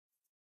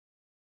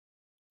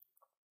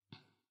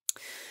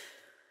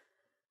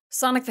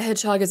Sonic the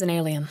Hedgehog is an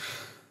alien.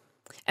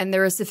 And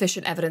there is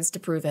sufficient evidence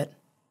to prove it.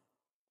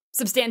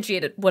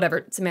 Substantiated,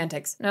 whatever,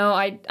 semantics. No,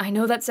 I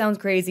know that sounds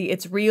crazy.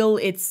 It's real,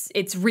 it's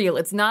real.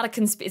 It's not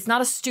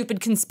a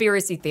stupid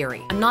conspiracy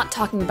theory. I'm not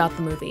talking about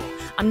the movie.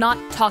 I'm not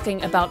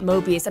talking about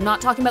Mobius. I'm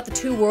not talking about the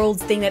two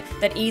worlds thing that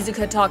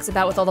Iizuka talks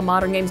about with all the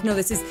modern games. No,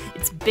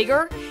 it's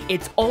bigger,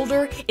 it's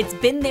older, it's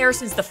been there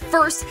since the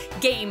first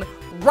game,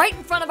 right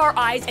in front of our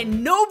eyes,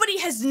 and nobody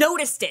has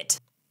noticed it.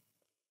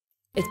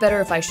 It's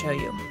better if I show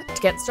you.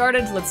 To get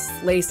started, let's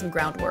lay some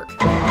groundwork.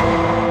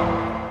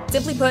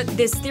 Simply put,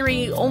 this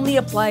theory only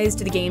applies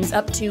to the games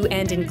up to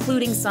and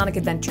including Sonic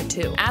Adventure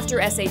 2. After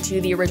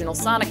SA2, the original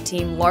Sonic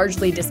team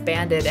largely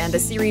disbanded and the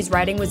series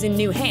writing was in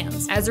new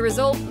hands. As a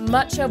result,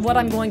 much of what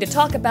I'm going to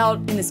talk about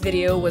in this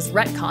video was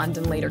retconned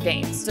in later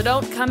games. So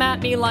don't come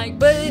at me like,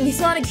 but in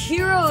Sonic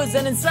Heroes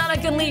and in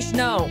Sonic Unleashed,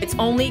 no. It's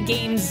only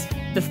games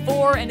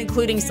before and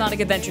including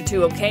Sonic Adventure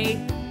 2, okay?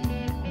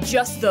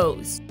 Just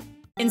those.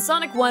 In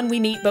Sonic 1, we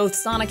meet both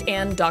Sonic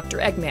and Dr.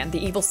 Eggman,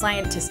 the evil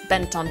scientist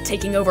bent on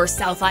taking over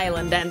South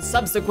Island and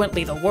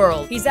subsequently the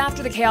world. He's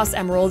after the Chaos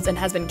Emeralds and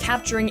has been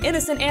capturing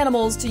innocent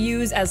animals to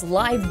use as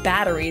live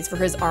batteries for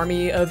his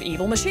army of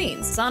evil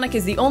machines. Sonic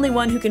is the only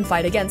one who can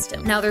fight against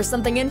him. Now, there's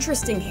something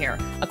interesting here.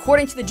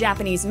 According to the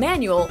Japanese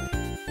manual,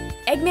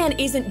 Eggman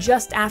isn't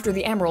just after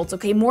the emeralds,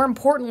 okay? More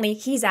importantly,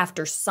 he's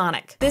after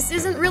Sonic. This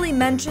isn't really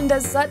mentioned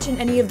as such in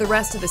any of the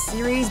rest of the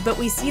series, but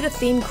we see the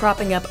theme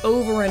cropping up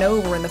over and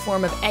over in the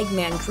form of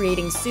Eggman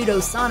creating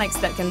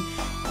pseudo-Sonics that can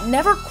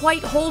never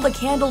quite hold a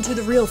candle to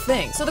the real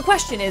thing. So the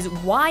question is,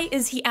 why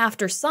is he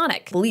after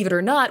Sonic? Believe it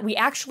or not, we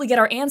actually get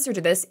our answer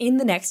to this in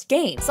the next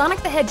game. Sonic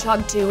the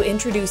Hedgehog 2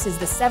 introduces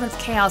the 7th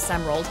Chaos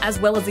Emerald, as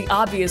well as the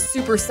obvious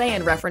Super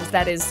Saiyan reference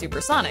that is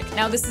Supersonic.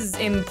 Now this is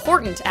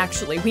important,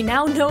 actually. We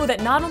now know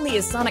that not only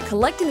is Sonic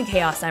collecting the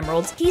Chaos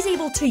Emeralds, he's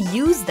able to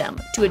use them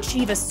to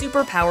achieve a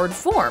super-powered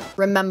form.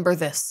 Remember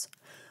this.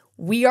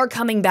 We are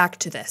coming back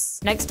to this.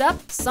 Next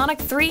up, Sonic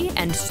 3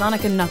 and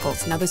Sonic and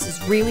Knuckles. Now this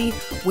is really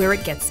where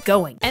it gets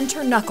going.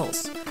 Enter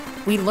Knuckles.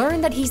 We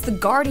learn that he's the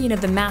guardian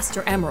of the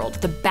Master Emerald,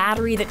 the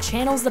battery that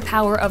channels the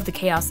power of the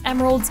Chaos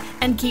Emeralds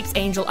and keeps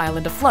Angel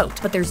Island afloat.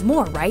 But there's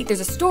more, right?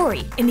 There's a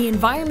story in the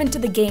environment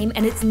of the game,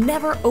 and it's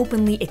never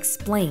openly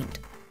explained.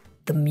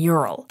 The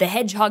mural. The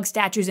Hedgehog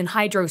statues in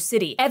Hydro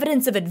City.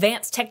 Evidence of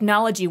advanced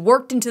technology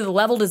worked into the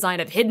level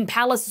design of Hidden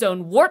Palace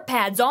Zone, warp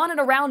pads on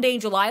and around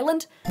Angel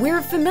Island.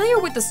 We're familiar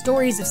with the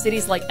stories of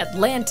cities like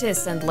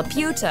Atlantis and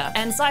Laputa,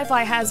 and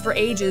sci-fi has for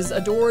ages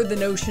adored the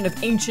notion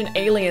of ancient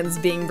aliens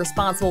being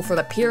responsible for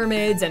the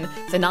pyramids and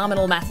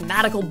phenomenal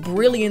mathematical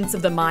brilliance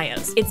of the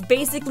Mayas. It's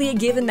basically a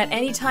given that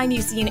anytime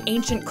you see an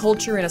ancient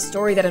culture in a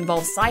story that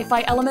involves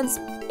sci-fi elements,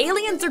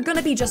 aliens are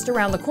gonna be just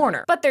around the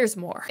corner. But there's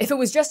more. If it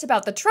was just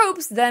about the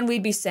tropes, then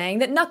we'd be saying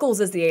that Knuckles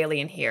is the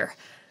alien here.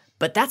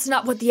 But that's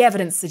not what the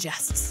evidence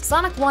suggests.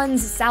 Sonic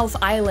 1's South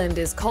Island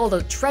is called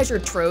a treasure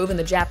trove in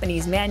the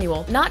Japanese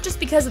manual, not just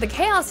because of the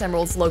Chaos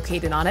Emeralds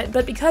located on it,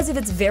 but because of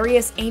its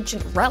various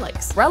ancient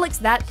relics. Relics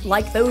that,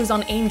 like those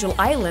on Angel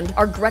Island,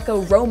 are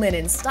Greco-Roman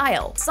in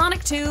style.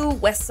 Sonic 2,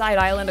 West Side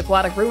Island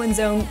Aquatic Ruin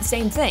Zone,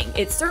 same thing.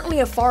 It's certainly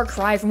a far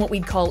cry from what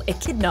we'd call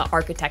echidna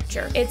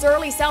architecture. It's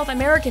early South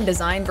American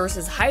design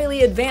versus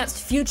highly advanced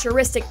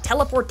futuristic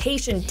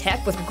teleportation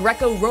tech with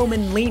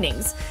Greco-Roman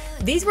leanings.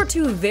 These were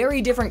two very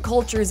different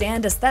cultures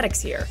and aesthetics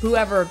here.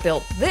 Whoever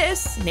built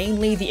this,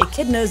 namely the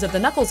echidnas of the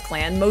Knuckles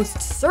clan,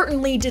 most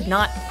certainly did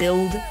not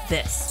build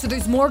this. So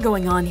there's more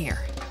going on here.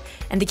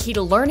 And the key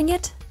to learning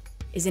it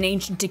is in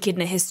ancient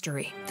echidna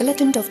history. The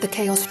legend of the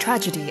Chaos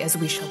Tragedy, as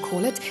we shall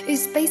call it,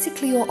 is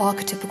basically your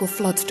archetypical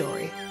flood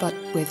story, but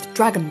with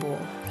Dragon Ball.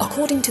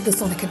 According to the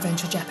Sonic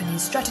Adventure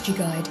Japanese strategy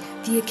guide,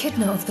 the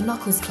echidna of the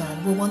Knuckles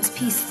clan were once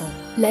peaceful.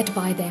 Led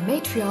by their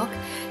matriarch,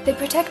 they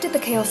protected the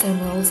Chaos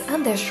Emeralds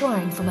and their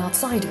shrine from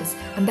outsiders,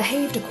 and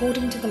behaved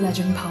according to the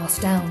legend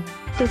passed down.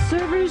 The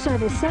servers are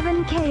the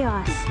 7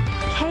 Chaos.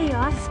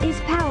 Chaos is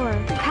power,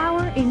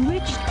 power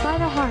enriched by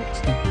the heart.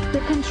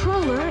 The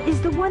controller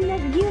is the one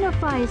that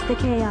unifies the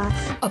chaos.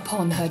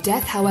 Upon her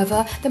death,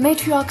 however, the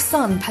matriarch's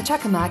son,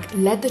 Pachacamac,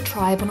 led the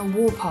tribe on a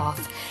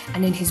warpath,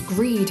 and in his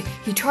greed,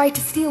 he tried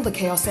to steal the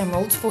Chaos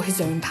Emeralds for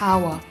his own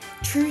power.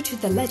 True to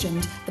the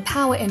legend, the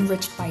power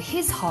enriched by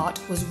his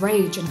heart was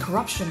rage and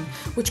corruption,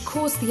 which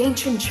caused the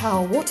ancient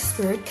Chao water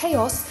spirit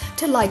Chaos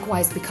to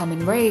likewise become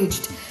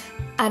enraged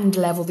and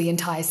level the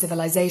entire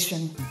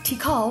civilization.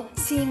 Tikal,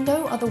 seeing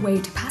no other way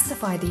to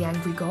pacify the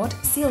angry god,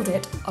 sealed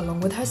it,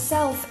 along with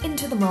herself,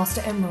 into the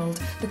Master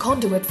Emerald, the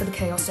conduit for the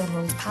Chaos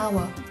Emerald's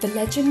power. The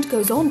legend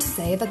goes on to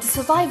say that the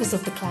survivors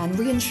of the clan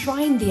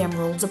re-enshrined the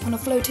emeralds upon a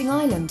floating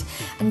island,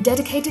 and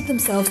dedicated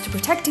themselves to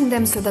protecting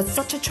them so that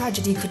such a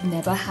tragedy could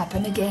never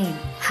happen again.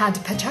 Had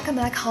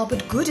Pachacamac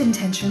harbored good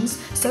intentions,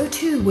 so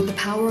too would the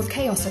power of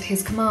chaos at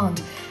his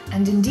command.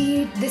 And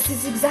indeed, this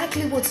is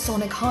exactly what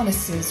Sonic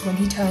harnesses when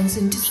he turns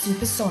into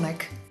Super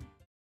Sonic.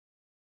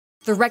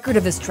 The record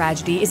of this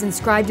tragedy is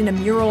inscribed in a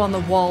mural on the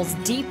walls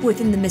deep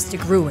within the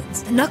mystic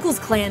ruins. The Knuckles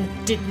clan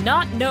did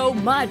not know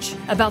much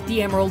about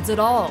the emeralds at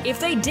all. If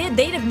they did,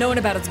 they'd have known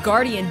about its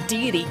guardian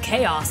deity,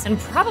 Chaos, and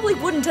probably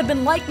wouldn't have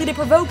been likely to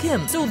provoke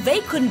him. So they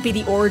couldn't be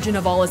the origin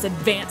of all his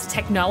advanced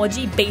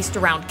technology based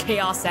around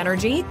chaos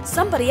energy.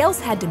 Somebody else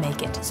had to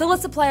make it. So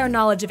let's apply our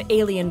knowledge of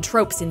alien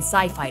tropes in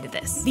sci-fi to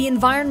this. The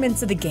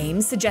environments of the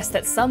game suggest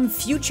that some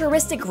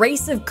futuristic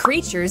race of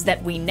creatures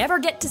that we never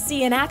get to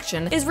see in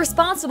action is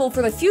responsible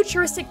for the futuristic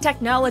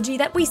technology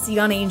that we see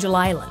on Angel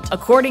Island.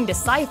 According to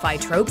sci-fi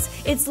tropes,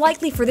 it's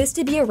likely for this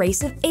to be a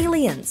race of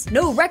aliens.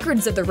 No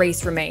records of the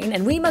race remain,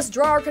 and we must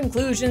draw our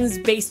conclusions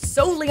based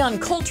solely on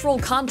cultural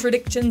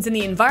contradictions in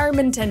the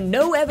environment and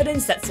no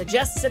evidence that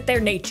suggests it their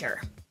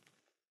nature.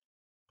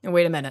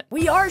 Wait a minute.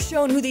 We are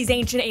shown who these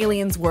ancient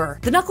aliens were.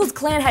 The Knuckles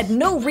clan had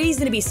no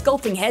reason to be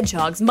sculpting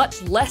hedgehogs,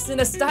 much less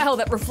in a style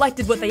that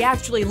reflected what they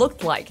actually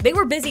looked like. They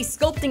were busy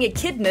sculpting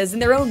echidnas in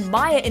their own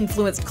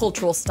Maya-influenced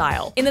cultural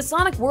style. In the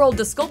Sonic world,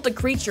 to sculpt a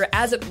creature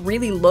as it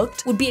really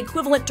looked would be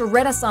equivalent to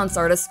Renaissance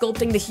artists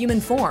sculpting the human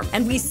form.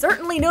 And we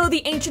certainly know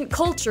the ancient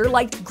culture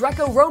liked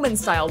Greco-Roman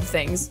styled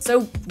things,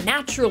 so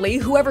naturally,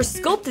 whoever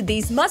sculpted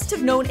these must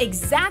have known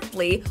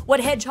exactly what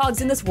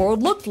hedgehogs in this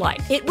world looked like.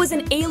 It was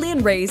an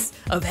alien race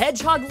of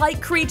hedgehog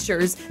like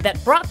creatures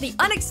that brought the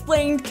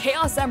unexplained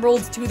Chaos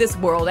Emeralds to this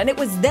world, and it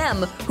was them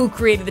who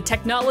created the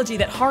technology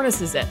that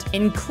harnesses it,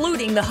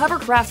 including the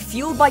hovercraft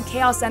fueled by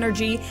chaos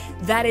energy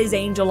that is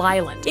Angel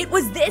Island. It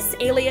was this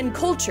alien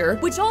culture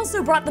which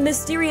also brought the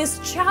mysterious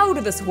Chao to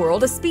this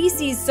world, a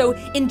species so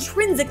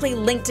intrinsically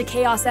linked to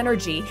chaos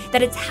energy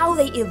that it's how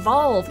they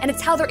evolve, and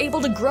it's how they're able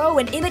to grow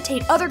and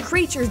imitate other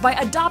creatures by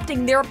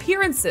adopting their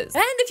appearances.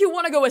 And if you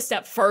want to go a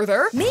step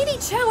further, maybe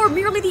Chao are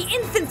merely the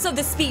infants of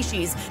the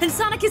species, and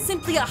Sonic is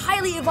simply a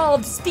highly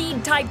evolved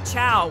speed-type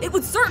Chao. It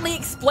would certainly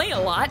explain a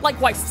lot, like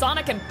why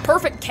Sonic and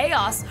Perfect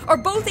Chaos are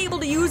both able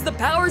to use the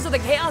powers of the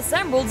Chaos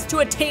Emeralds to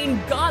attain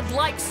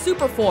godlike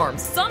super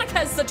forms. Sonic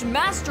has such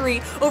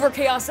mastery over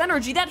chaos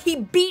energy that he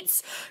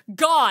beats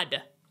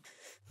God.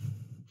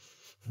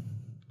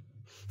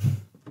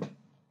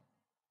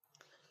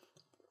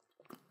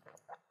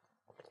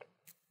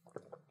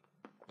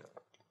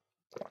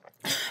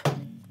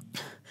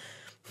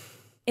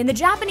 In the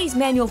Japanese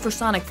manual for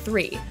Sonic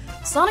 3,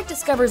 Sonic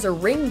discovers a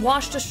ring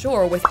washed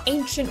ashore with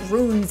ancient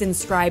runes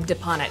inscribed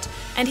upon it,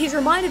 and he's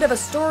reminded of a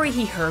story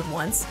he heard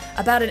once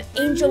about an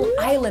Angel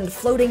Island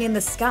floating in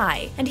the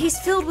sky, and he's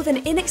filled with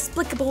an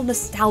inexplicable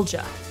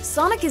nostalgia.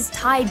 Sonic is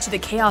tied to the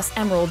Chaos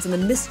Emeralds and the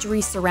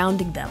mystery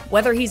surrounding them.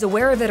 Whether he's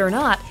aware of it or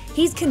not,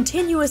 he's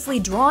continuously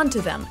drawn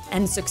to them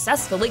and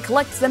successfully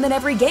collects them in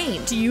every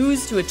game to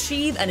use to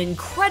achieve an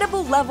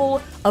incredible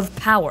level of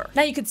power.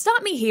 Now you could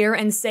stop me here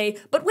and say,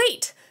 but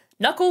wait!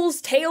 Knuckles,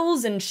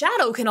 Tails, and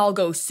Shadow can all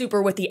go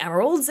super with the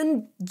emeralds,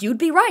 and you'd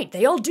be right,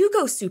 they all do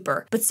go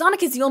super. But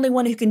Sonic is the only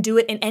one who can do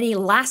it in any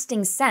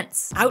lasting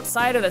sense.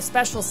 Outside of the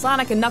special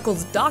Sonic and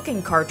Knuckles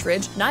docking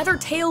cartridge, neither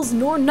Tails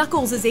nor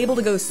Knuckles is able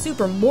to go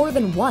super more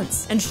than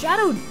once, and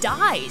Shadow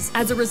dies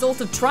as a result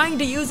of trying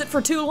to use it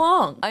for too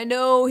long. I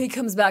know he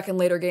comes back in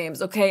later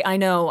games, okay, I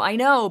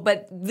know,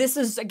 but this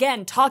is,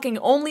 again, talking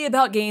only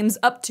about games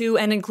up to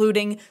and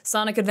including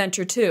Sonic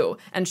Adventure 2,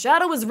 and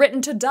Shadow was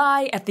written to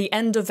die at the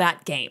end of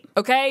that game.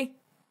 Okay?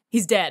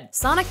 He's dead.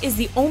 Sonic is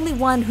the only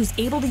one who's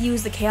able to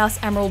use the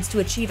Chaos Emeralds to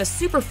achieve a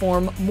super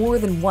form more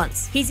than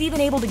once. He's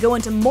even able to go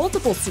into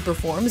multiple super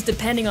forms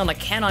depending on the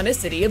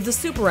canonicity of the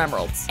Super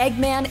Emeralds.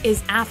 Eggman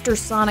is after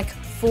Sonic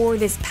for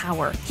this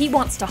power. He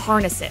wants to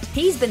harness it.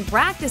 He's been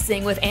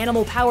practicing with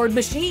animal-powered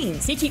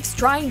machines. He keeps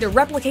trying to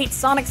replicate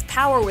Sonic's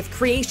power with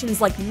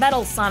creations like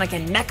Metal Sonic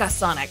and Mecha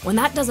Sonic. When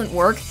that doesn't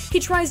work, he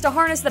tries to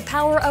harness the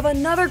power of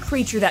another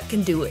creature that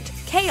can do it,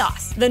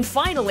 Chaos. Then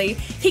finally,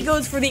 he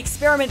goes for the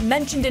experiment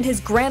mentioned in his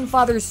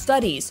grandfather's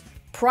studies,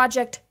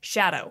 Project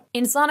Shadow.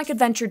 In Sonic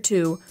Adventure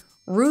 2,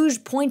 Rouge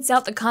points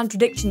out the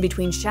contradiction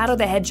between Shadow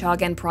the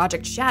Hedgehog and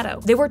Project Shadow.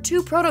 There were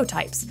two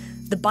prototypes,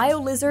 the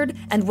Bio-Lizard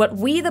and what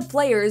we the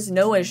players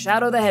know as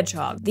Shadow the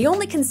Hedgehog. The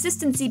only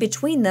consistency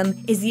between them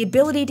is the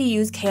ability to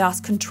use Chaos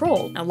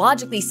Control. Now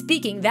logically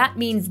speaking, that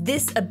means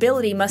this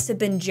ability must have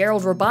been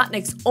Gerald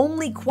Robotnik's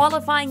only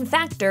qualifying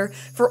factor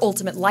for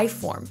Ultimate Life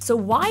Form. So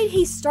why'd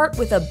he start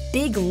with a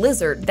big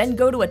lizard, then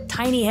go to a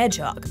tiny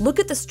hedgehog? Look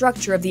at the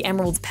structure of the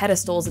Emerald's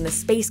pedestals in the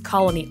Space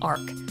Colony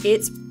arc.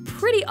 It's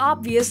pretty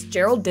obvious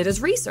Gerald did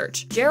his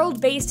research. Gerald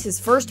based his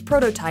first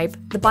prototype,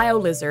 the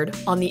Bio-Lizard,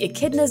 on the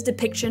echidna's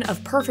depiction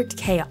of perfect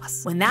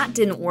chaos. When that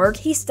didn't work,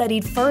 he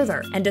studied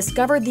further and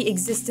discovered the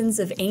existence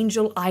of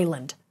Angel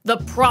Island, the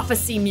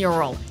Prophecy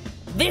Mural.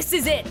 This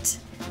is it!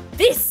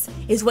 This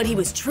is what he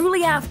was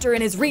truly after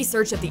in his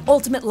research of the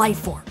Ultimate Life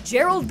Form.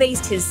 Gerald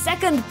based his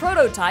second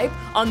prototype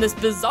on this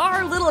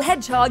bizarre little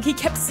hedgehog he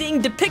kept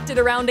seeing depicted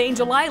around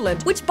Angel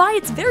Island, which by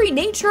its very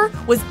nature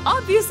was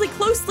obviously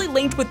closely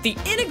linked with the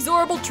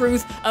inexorable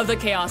truth of the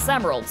Chaos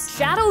Emeralds.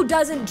 Shadow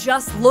doesn't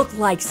just look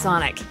like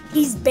Sonic,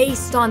 he's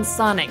based on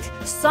Sonic.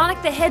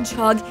 Sonic the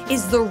Hedgehog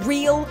is the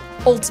real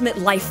ultimate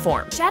life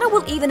form. Shadow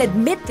will even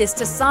admit this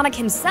to Sonic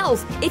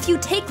himself if you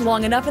take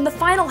long enough in the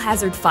final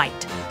hazard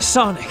fight.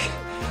 Sonic,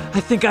 I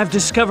think I've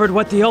discovered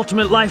what the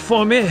ultimate life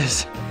form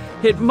is.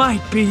 It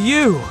might be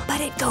you.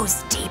 But it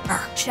goes deeper.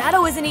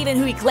 Shadow isn't even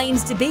who he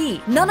claims to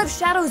be. None of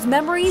Shadow's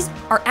memories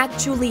are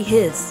actually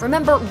his.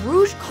 Remember,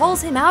 Rouge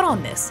calls him out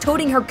on this,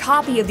 toting her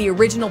copy of the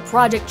original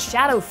Project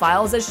Shadow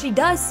files as she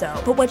does so.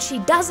 But what she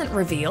doesn't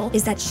reveal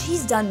is that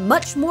she's done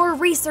much more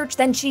research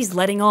than she's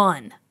letting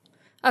on.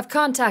 I've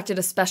contacted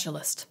a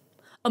specialist,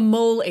 a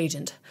mole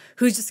agent,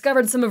 who's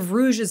discovered some of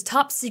Rouge's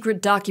top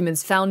secret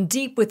documents found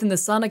deep within the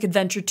Sonic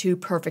Adventure 2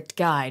 Perfect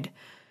Guide.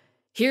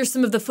 Here's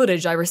some of the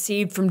footage I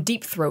received from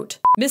Deep Throat,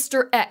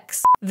 Mr.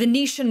 X,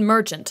 Venetian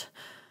merchant,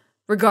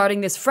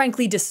 regarding this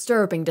frankly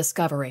disturbing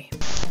discovery.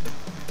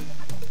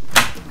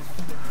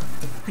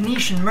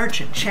 Venetian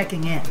merchant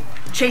checking in.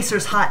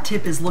 Chaser's hot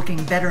tip is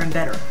looking better and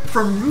better.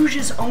 From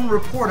Rouge's own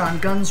report on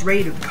Gunn's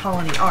raid of the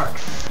Colony Ark,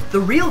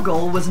 the real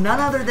goal was none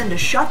other than to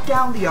shut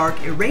down the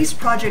Ark, erase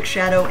Project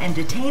Shadow, and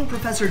detain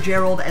Professor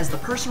Gerald as the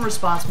person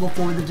responsible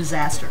for the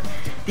disaster.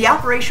 The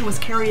operation was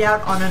carried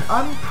out on an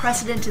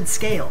unprecedented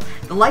scale,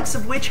 the likes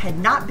of which had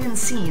not been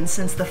seen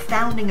since the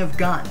founding of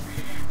Gunn.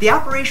 The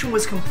operation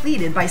was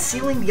completed by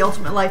sealing the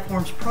Ultimate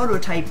Lifeform's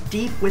prototype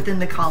deep within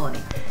the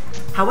colony.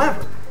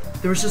 However,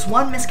 there was just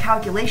one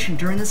miscalculation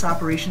during this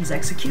operation's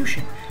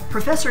execution.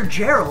 Professor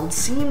Gerald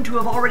seemed to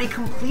have already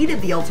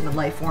completed the Ultimate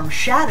Lifeform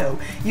Shadow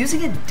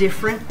using a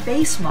different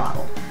base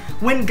model.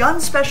 When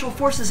Gunn's Special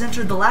Forces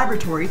entered the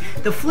laboratory,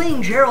 the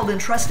fleeing Gerald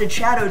entrusted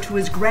Shadow to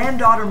his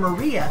granddaughter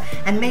Maria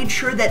and made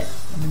sure that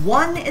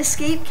one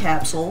escape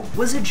capsule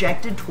was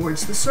ejected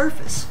towards the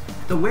surface.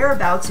 The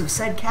whereabouts of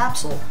said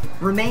capsule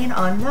remain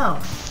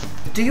unknown.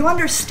 Do you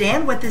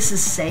understand what this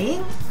is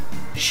saying?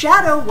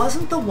 Shadow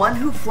wasn't the one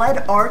who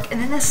fled Ark in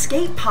an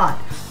escape pod.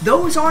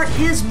 Those aren't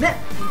his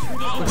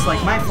Looks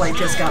like my flight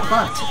just got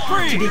bumped.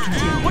 To be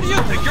continued. What do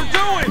you think you're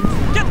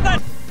doing? Get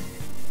that!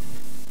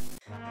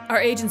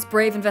 Our agent's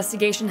brave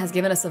investigation has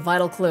given us a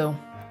vital clue.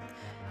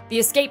 The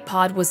escape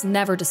pod was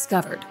never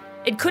discovered.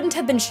 It couldn't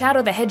have been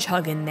Shadow the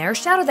Hedgehog in there.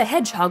 Shadow the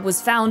Hedgehog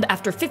was found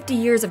after 50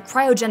 years of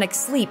cryogenic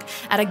sleep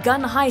at a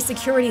Gunn high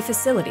security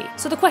facility.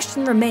 So the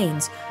question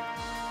remains,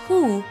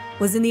 who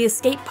was in the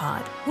escape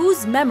pod?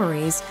 Whose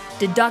memories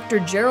did Dr.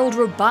 Gerald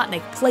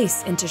Robotnik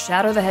place into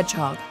Shadow the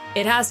Hedgehog?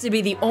 It has to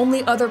be the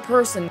only other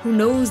person who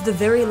knows the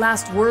very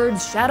last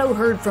words Shadow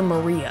heard from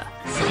Maria.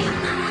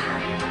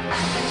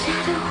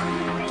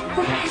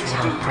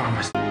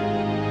 Promise.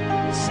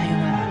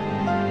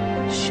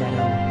 Sayonara,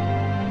 Shadow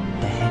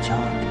the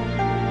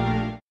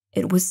Hedgehog.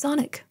 It was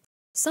Sonic.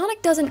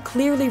 Sonic doesn't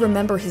clearly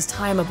remember his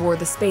time aboard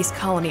the Space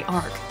Colony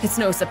Ark. It's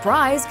no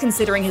surprise,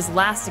 considering his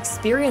last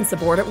experience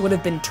aboard it would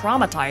have been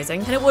traumatizing,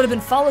 and it would have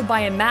been followed by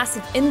a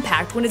massive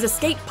impact when his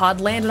escape pod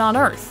landed on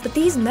Earth. But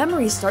these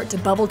memories start to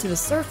bubble to the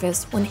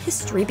surface when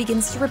history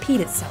begins to repeat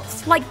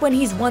itself. Like when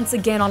he's once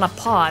again on a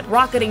pod,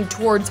 rocketing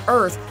towards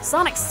Earth,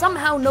 Sonic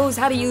somehow knows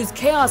how to use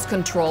chaos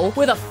control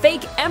with a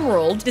fake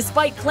emerald,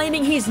 despite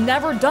claiming he's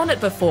never done it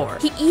before.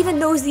 He even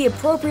knows the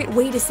appropriate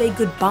way to say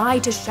goodbye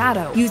to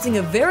Shadow, using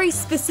a very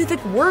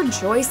specific word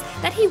choice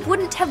that he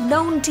wouldn't have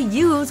known to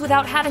use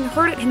without having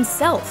heard it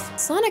himself.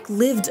 Sonic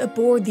lived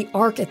aboard the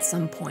Ark at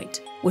some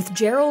point, with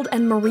Gerald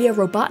and Maria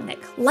Robotnik,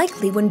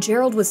 likely when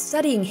Gerald was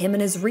studying him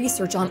in his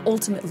research on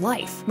ultimate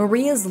life.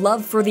 Maria's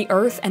love for the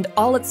Earth and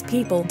all its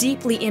people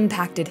deeply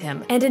impacted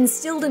him, and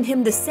instilled in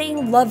him the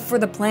same love for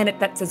the planet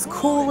that's as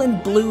cool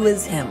and blue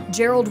as him.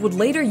 Gerald would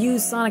later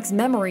use Sonic's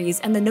memories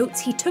and the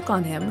notes he took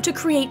on him to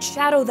create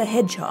Shadow the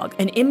Hedgehog,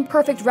 an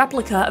imperfect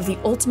replica of the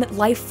ultimate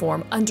life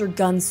form under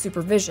Gunn's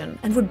supervision,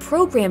 and would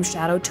program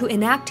Shadow to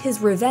enact his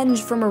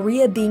revenge for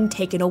Maria being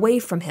taken away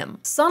from him.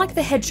 Sonic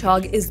the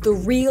Hedgehog is the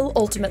real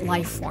ultimate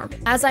life form.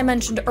 As I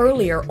mentioned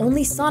earlier,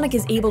 only Sonic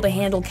is able to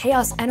handle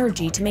chaos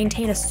energy to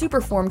maintain a super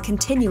form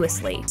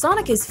continuously.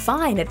 Sonic is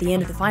fine at the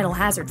end of the final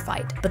hazard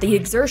fight, but the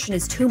exertion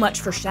is too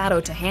much for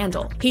Shadow to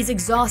handle. He's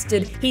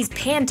exhausted, he's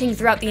panting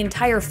throughout the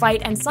entire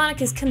fight, and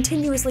Sonic is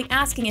continuously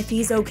asking if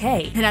he's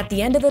okay. And at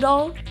the end of it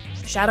all,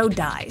 Shadow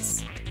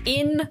dies.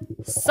 In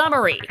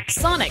summary,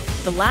 Sonic,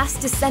 the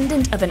last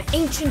descendant of an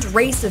ancient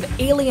race of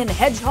alien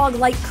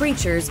hedgehog-like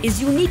creatures,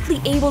 is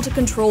uniquely able to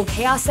control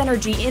chaos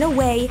energy in a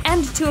way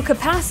and to a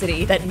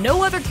capacity that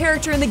no other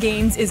character in the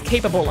games is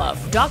capable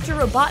of. Dr.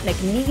 Robotnik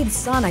needs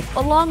Sonic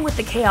along with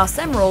the Chaos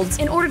Emeralds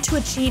in order to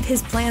achieve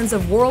his plans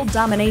of world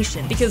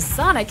domination, because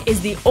Sonic is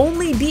the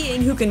only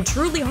being who can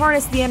truly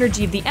harness the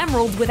energy of the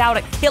Emeralds without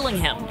it killing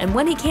him. And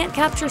when he can't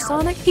capture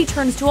Sonic, he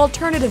turns to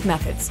alternative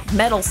methods: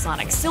 Metal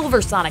Sonic,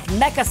 Silver Sonic,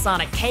 Mecha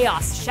Sonic,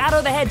 Chaos,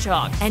 Shadow the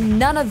Hedgehog, and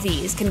none of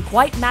these can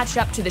quite match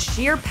up to the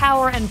sheer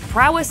power and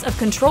prowess of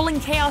controlling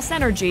chaos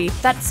energy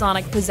that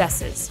Sonic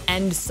possesses.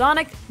 And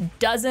Sonic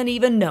doesn't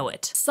even know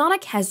it.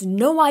 Sonic has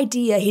no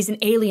idea he's an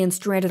alien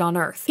stranded on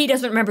Earth. He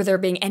doesn't remember there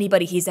being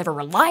anybody he's ever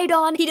relied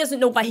on. He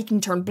doesn't know why he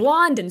can turn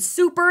blonde and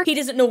super. He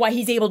doesn't know why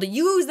he's able to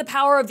use the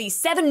power of these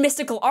 7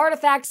 mystical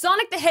artifacts.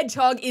 Sonic the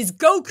Hedgehog is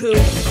Goku